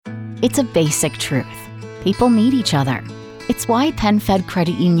It's a basic truth. People need each other. It's why PenFed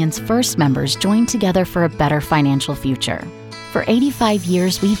Credit Union's first members joined together for a better financial future. For 85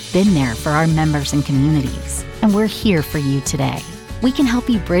 years, we've been there for our members and communities, and we're here for you today. We can help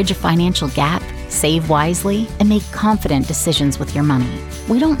you bridge a financial gap, save wisely, and make confident decisions with your money.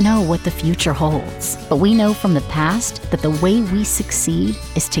 We don't know what the future holds, but we know from the past that the way we succeed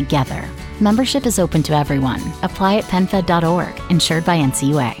is together. Membership is open to everyone. Apply at penfed.org, insured by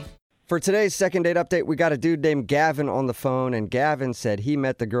NCUA. For today's second date update, we got a dude named Gavin on the phone, and Gavin said he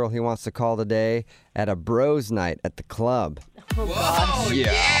met the girl he wants to call today at a bros night at the club. Oh, gosh.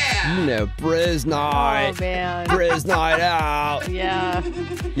 Yeah. You know, bros night. Oh, man. Bros night out. Yeah.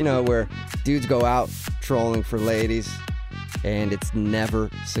 You know, where dudes go out trolling for ladies, and it's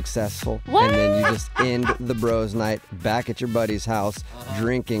never successful. What? And then you just end the bros night back at your buddy's house,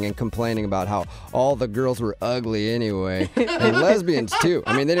 drinking and complaining about how all the girls were ugly anyway. And lesbians, too.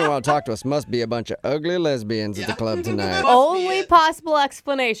 I mean, they didn't want to talk to us. Must be a bunch of ugly lesbians at the club tonight. Only possible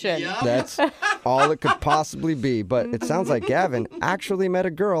explanation. That's all it could possibly be. But it sounds like Gavin actually met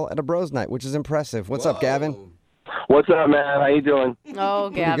a girl at a bros night, which is impressive. What's up, Gavin? What's up, man? How you doing? Oh,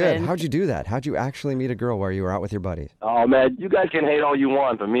 Pretty Gavin. good. How'd you do that? How'd you actually meet a girl while you were out with your buddies? Oh, man, you guys can hate all you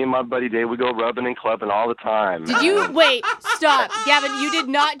want, but me and my buddy Dave, we go rubbing and clubbing all the time. Did you wait? Stop, Gavin. You did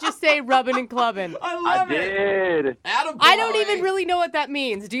not just say rubbing and clubbing. I did. I don't even really know what that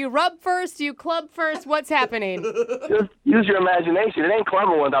means. Do you rub first? Do you club first? What's happening? Just use your imagination. It ain't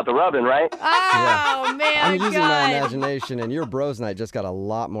clubbing without the rubbing, right? Oh, man. I'm using God. my imagination, and your bros night just got a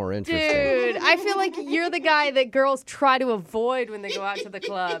lot more interesting. Dude, I feel like you're the guy that girls try to avoid when they go out to the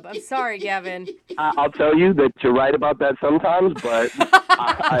club. I'm sorry, Gavin. I'll tell you that you're right about that sometimes, but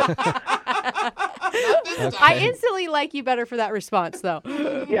I instantly like you better for that response, though.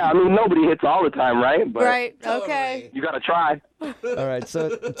 yeah, I mean, nobody hits all the time, right? But Right, okay. you got to try. All right, so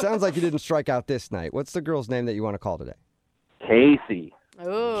it sounds like you didn't strike out this night. What's the girl's name that you want to call today? Kayce.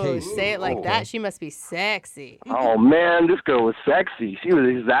 Oh, Kayce. say it like that. She must be sexy. Oh, man, this girl was sexy. She was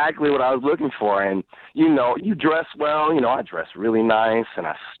exactly what I was looking for. And, you know, you dress well. You know, I dress really nice, and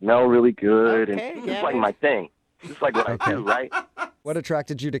I smell really good. Okay, and yeah. it's like my thing. It's like what I do, right? What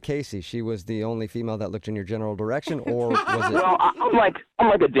attracted you to Kayce? She was the only female that looked in your general direction, or was it? Well, I'm like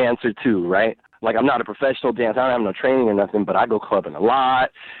a dancer, too, right? Like, I'm not a professional dancer. I don't have no training or nothing, but I go clubbing a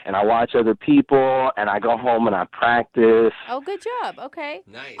lot, and I watch other people, and I go home and I practice. Oh, good job. Okay.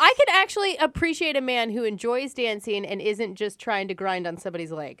 Nice. I could actually appreciate a man who enjoys dancing and isn't just trying to grind on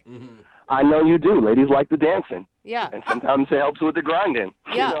somebody's leg. I know you do. Ladies like the dancing. Yeah. And sometimes it helps with the grinding.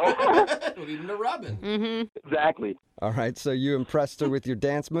 Yeah. You know? Well, even the rubbing. Mm-hmm. Exactly. All right, so you impressed her with your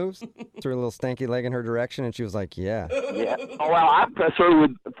dance moves? Threw a little stanky leg in her direction, and she was like, yeah. Yeah. Oh, well, I pressed her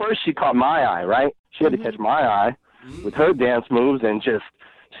with, first she caught my eye, right? She had to catch my eye with her dance moves, and just,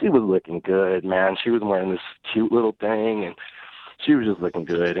 she was looking good, man. She was wearing this cute little thing, and she was just looking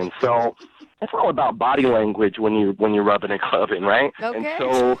good. And so it's all about body language when you're rubbing and clubbing, right? Okay. And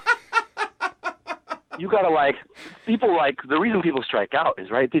so you gotta the reason people strike out is,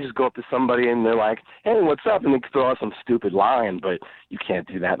 right, they just go up to somebody and they're like, hey, what's up? And they throw out some stupid line, but you can't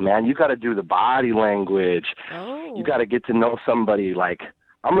do that, man. You gotta do the body language. Oh. You gotta get to know somebody. Like,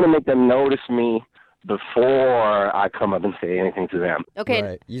 I'm gonna make them notice me before I come up and say anything to them. Okay.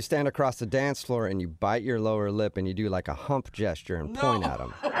 Right. You stand across the dance floor, and you bite your lower lip, and you do like a hump gesture and point at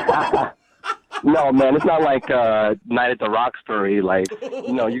them. No, man, it's not like Night at the Roxbury. Like,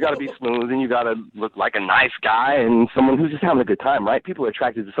 you got to be smooth, and you got to look like a nice guy and someone who's just having a good time, right? People are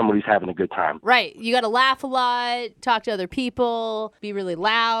attracted to somebody who's having a good time. Right. You got to laugh a lot, talk to other people, be really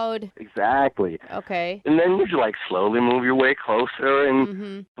loud. Exactly. Okay. And then you just, like, slowly move your way closer,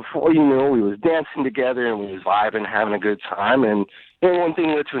 and before you knew, we was dancing together, and we was vibing, having a good time, and then one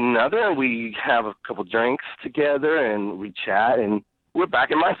thing led to another, and we have a couple drinks together, and we chat, and we're back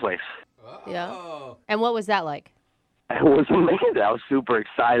in my place. Yeah. And what was that like? It was amazing. I was super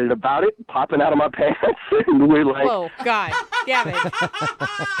excited about it, popping out of my pants, and we're like, Whoa, God. Gavin.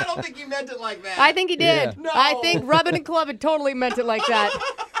 I don't think you meant it like that. I think he did. Yeah. No. I think rubbing and clubbing totally meant it like that.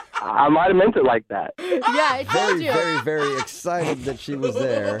 I might have meant it like that. Yeah, I told Very, you. very, very excited that she was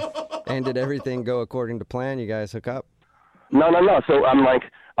there. And did everything go according to plan? You guys hook up? No. So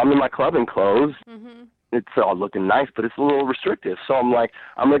I'm in my clubbing clothes. It's all looking nice, but it's a little restrictive. So I'm like,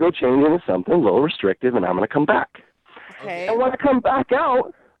 I'm going to go change into something a little restrictive, and I'm going to come back. Okay. And when I come back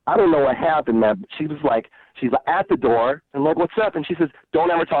out, I don't know what happened, man. But she's at the door, and like, what's up? And she says,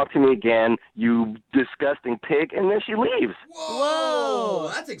 don't ever talk to me again, you disgusting pig. And then she leaves. Whoa.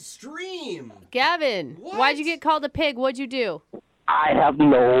 That's extreme. Gavin, What? why'd you get called a pig? What'd you do? I have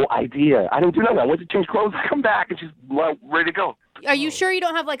no idea. I didn't do nothing. I went to change clothes. I come back, and she's ready to go. Are you sure you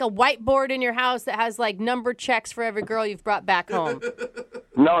don't have like a whiteboard in your house that has like number checks for every girl you've brought back home?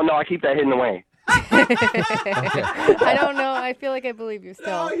 No, I keep that hidden away. I don't know. I feel like I believe you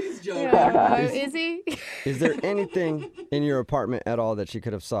still. No, he's joking. Is he? Is there anything in your apartment at all that she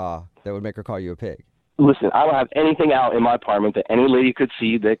could have saw that would make her call you a pig? Listen, I don't have anything out in my apartment that any lady could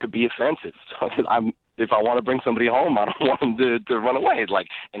see that could be offensive. So if I want to bring somebody home, I don't want them to run away. Like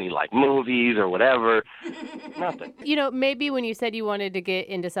any like movies or whatever. Nothing. You know, maybe when you said you wanted to get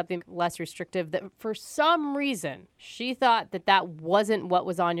into something less restrictive, that for some reason she thought that wasn't what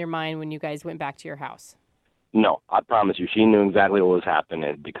was on your mind when you guys went back to your house. No, I promise you, she knew exactly what was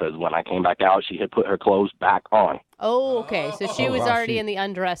happening because when I came back out, she had put her clothes back on. Oh, okay. So she was already in the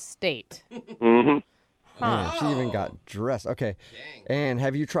undressed state. Mm-hmm. Man, she even got dressed. Okay. Dang. And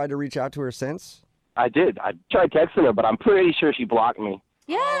have you tried to reach out to her since? I did. I tried texting her, but I'm pretty sure she blocked me.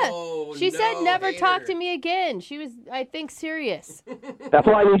 Yeah. Oh, She said no, never talk hater. to me again. She was, I think, serious. That's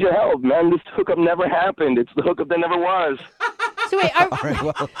why I need your help, man. This hookup never happened. It's the hookup that never was. So wait, All right,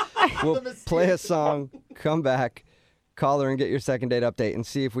 well, we'll play a song, come back, call her and get your second date update and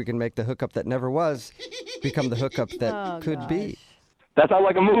see if we can make the hookup that never was become the hookup that could be. That sounds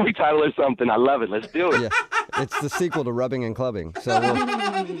like a movie title or something. I love it. Let's do it. Yeah, it's the sequel to Rubbing and Clubbing. So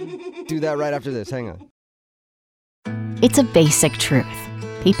we'll do that right after this. Hang on. It's a basic truth.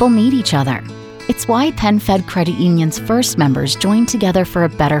 People need each other. It's why PenFed Credit Union's first members joined together for a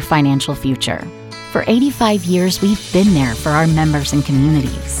better financial future. For 85 years, we've been there for our members and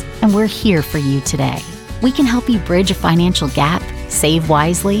communities, and we're here for you today. We can help you bridge a financial gap, save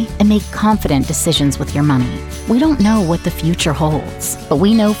wisely, and make confident decisions with your money. We don't know what the future holds, but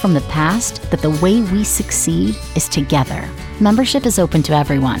we know from the past that the way we succeed is together. Membership is open to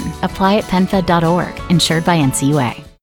everyone. Apply at penfed.org, insured by NCUA.